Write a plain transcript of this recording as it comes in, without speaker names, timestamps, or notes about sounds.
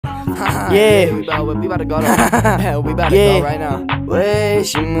Yeah, we about to go though. We about to go right now. Way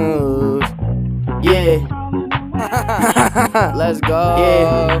she moves. Yeah. Let's go.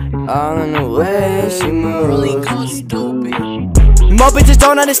 Yeah. All in the way she moves. Stupid. More bitches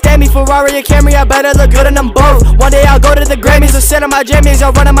don't understand me. Ferrari or Camry, I better look good in them both. One day I'll go to the Grammys or sit on my jammies.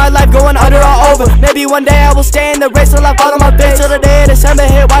 I'll run in my life going under or over. Maybe one day I will stay in the race till I follow my bitch. Till the day of December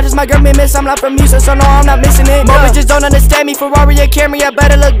hit, watches my girl me miss. I'm not from music, so no, I'm not missing it. More bitches don't understand me. Ferrari or Camry, I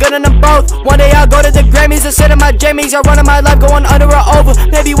better look good in them both. One day I'll go to the Grammys or sit in my jammies. I'll run in my life going under or over.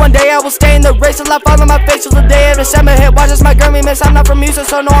 Maybe one day I will stay in the race till I follow my face. Till the day of December hit, watches my girl me miss. I'm not from music,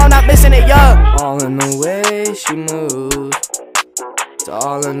 so no, I'm not missing it, yeah. All in the way she moves. It's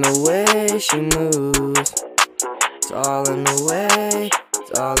all in the way she moves. It's all in the way.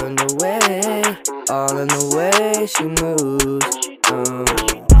 It's all in the way. All in the way she moves.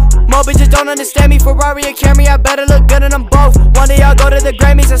 More bitches don't understand me. Ferrari or Camry, I better look good in them both. One day I'll go to the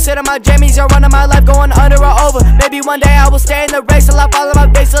Grammys and sit on my jammies. I'll run in my life going under or over. Maybe one day I will stay in the race till I follow my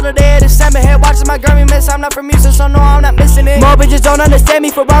face till the day of December hit, watching my girl me miss. I'm not from music, so no, I'm not missing it. More bitches don't understand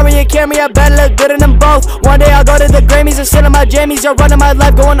me. Ferrari or Camry, I better look good in them both. One day I'll go to the Grammys and sit on my jammies. I'll run in my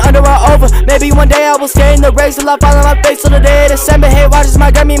life going under or over. Maybe one day I will stay in the race till I follow my face till the day of December hit, watches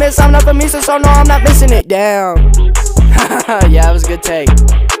my girl me miss. I'm not from music, so no, I'm not missing it. Damn. Yeah, it was a good take.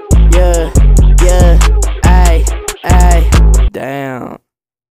 Yeah.